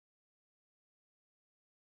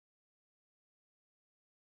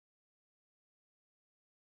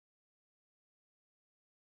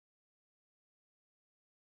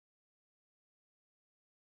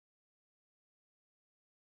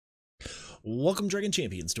Welcome, Dragon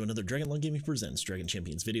Champions, to another Dragon Gaming Presents Dragon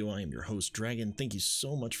Champions video. I am your host, Dragon. Thank you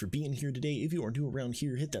so much for being here today. If you are new around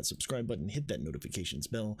here, hit that subscribe button, hit that notifications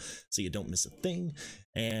bell so you don't miss a thing,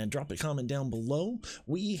 and drop a comment down below.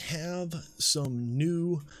 We have some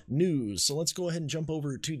new news, so let's go ahead and jump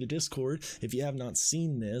over to the Discord if you have not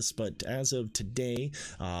seen this. But as of today,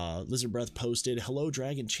 Lizard Breath posted, "Hello,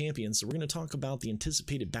 Dragon Champions." So we're going to talk about the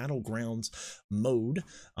anticipated Battlegrounds mode,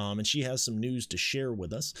 and she has some news to share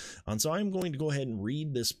with us. So I'm going to go ahead and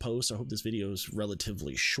read this post. I hope this video is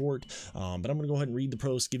relatively short, but I'm going to go ahead and read the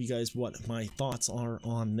post, give you guys what my thoughts are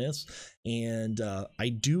on this. And I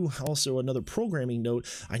do also, another programming note,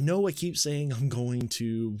 I know I keep saying I'm going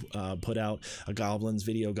to put out a Goblins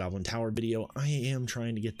video, Goblin Tower video. I am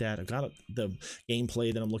trying to get that. I've got the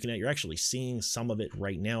gameplay that I'm looking at. You're actually seeing some of it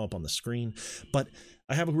right now up on the screen, but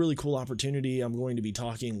I have a really cool opportunity. I'm going to be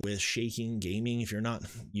talking with Shaking Gaming. If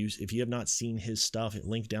you have not seen his stuff,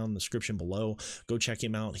 link down in the description below. Go check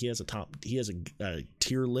him out. He has a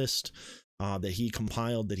tier list that he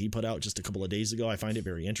compiled, that he put out just a couple of days ago. I find it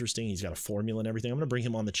very interesting. He's got a formula and everything. I'm going to bring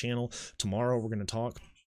him on the channel tomorrow. We're going to talk.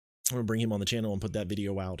 I'm going to bring him on the channel and put that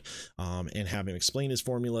video out and have him explain his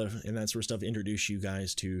formula and that sort of stuff, introduce you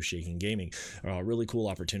guys to Shaking Gaming. Really cool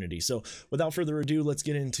opportunity. So without further ado, let's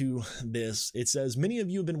get into this. It says, many of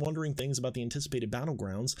you have been wondering things about the anticipated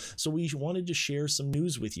Battlegrounds, so we wanted to share some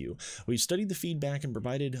news with you. We've studied the feedback and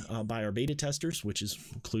provided by our beta testers, which is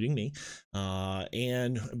including me,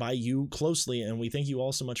 and by you closely, and we thank you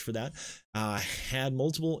all so much for that. Had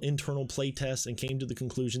multiple internal play tests and came to the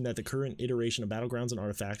conclusion that the current iteration of Battlegrounds and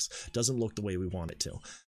Artifacts doesn't look the way we want it to.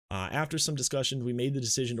 After some discussion, we made the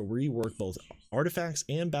decision to rework both Artifacts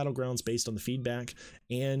and Battlegrounds based on the feedback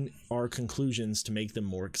and our conclusions to make them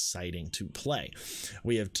more exciting to play.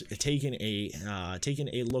 We have taken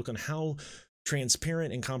a look on how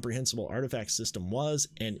transparent and comprehensible Artifact system was,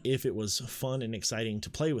 and if it was fun and exciting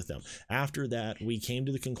to play with them. After that, we came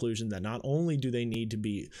to the conclusion that not only do they need to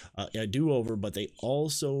be a do-over, but they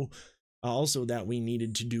also that we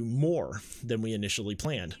needed to do more than we initially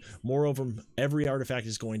planned. Moreover, every artifact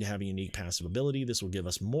is going to have a unique passive ability. This will give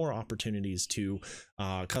us more opportunities to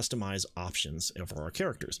customize options for our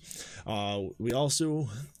characters. We also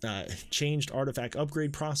changed artifact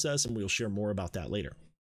upgrade process, and we'll share more about that later.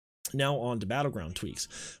 Now on to Battleground tweaks.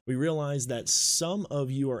 We realize that some of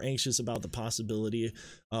you are anxious about the possibility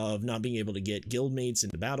of not being able to get guildmates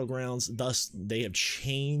into Battlegrounds. Thus, they have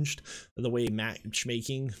changed the way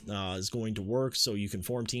matchmaking is going to work, so you can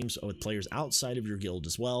form teams with players outside of your guild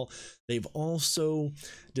as well. They've also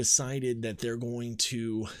decided that they're going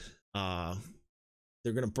to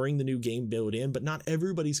bring the new game build in, but not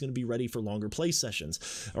everybody's going to be ready for longer play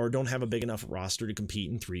sessions or don't have a big enough roster to compete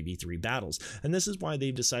in 3v3 battles. And this is why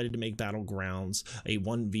they've decided to make Battlegrounds a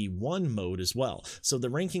 1v1 mode as well. So the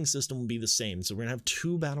ranking system will be the same. So we're going to have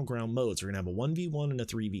two Battleground modes. We're going to have a 1v1 and a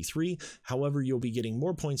 3v3. However, you'll be getting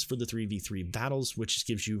more points for the 3v3 battles, which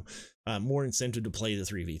gives you more incentive to play the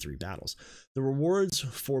 3v3 battles. The rewards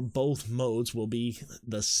for both modes will be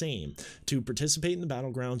the same. To participate in the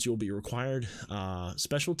Battlegrounds, you'll be required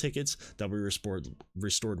special tickets that will be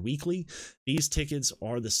restored weekly. These tickets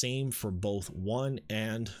are the same for both 1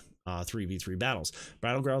 and 3v3 battles.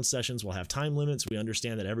 Battleground sessions will have time limits. We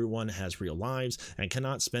understand that everyone has real lives and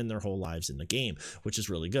cannot spend their whole lives in the game, which is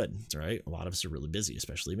really good, right? A lot of us are really busy,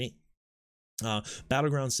 especially me.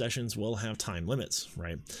 Battleground sessions will have time limits,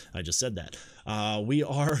 right? I just said that. We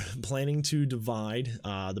are planning to divide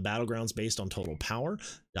the Battlegrounds based on total power.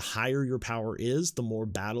 The higher your power is, the more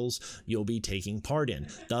battles you'll be taking part in.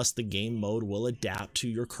 Thus, the game mode will adapt to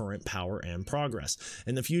your current power and progress.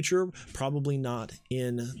 In the future, probably not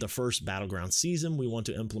in the first Battleground season, we want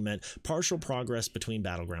to implement partial progress between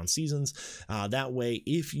Battleground seasons. That way,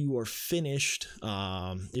 if you finish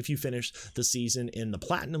the season in the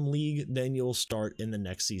Platinum League, then you'll start in the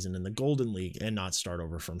next season in the Golden League and not start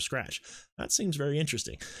over from scratch. That seems very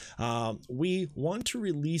interesting. We want to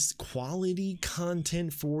release quality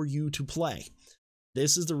content for you to play.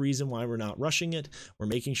 This is the reason why we're not rushing it. We're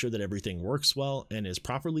making sure that everything works well and is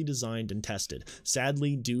properly designed and tested.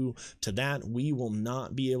 Sadly, due to that, we will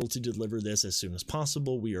not be able to deliver this as soon as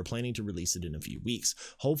possible. We are planning to release it in a few weeks.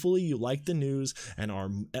 Hopefully you like the news and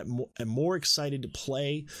are more excited to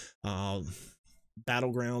play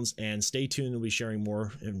Battlegrounds, and stay tuned. We'll be sharing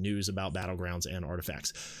more news about Battlegrounds and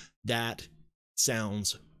Artifacts. That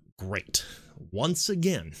sounds great. Once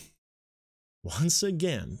again,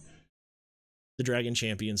 the Dragon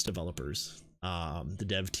Champions developers, the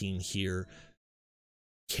dev team here,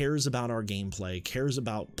 cares about our gameplay, cares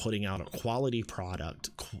about putting out a quality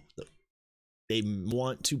product. They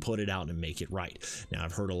want to put it out and make it right. Now,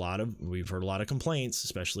 we've heard a lot of complaints,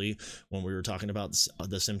 especially when we were talking about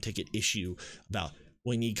the sim ticket issue about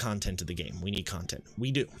we need content to the game. We need content.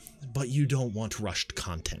 We do, but you don't want rushed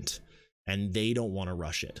content, and they don't want to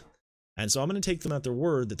rush it. And so I'm going to take them at their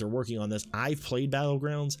word that they're working on this. I've played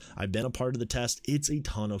Battlegrounds. I've been a part of the test. It's a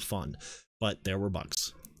ton of fun, but there were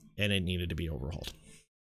bugs, and it needed to be overhauled.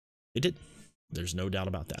 It did. There's no doubt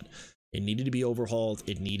about that. It needed to be overhauled.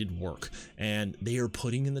 It needed work, and they are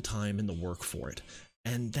putting in the time and the work for it.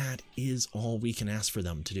 And that is all we can ask for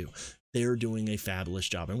them to do. They're doing a fabulous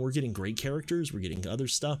job, and we're getting great characters. We're getting other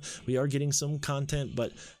stuff. We are getting some content,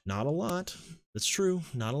 but not a lot. That's true.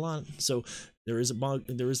 Not a lot. So there is a bug.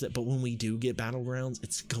 There is that. But when we do get Battlegrounds,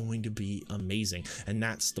 it's going to be amazing. And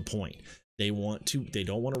that's the point. They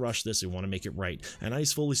don't want to rush this. They want to make it right. And I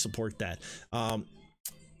fully support that.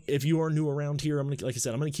 If you are new around here, like I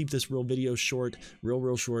said, I'm gonna keep this video short,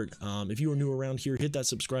 real short. If you are new around here, hit that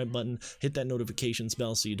subscribe button, hit that notifications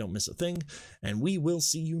bell so you don't miss a thing, and we will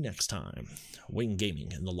see you next time when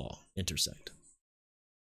gaming and the law intersect.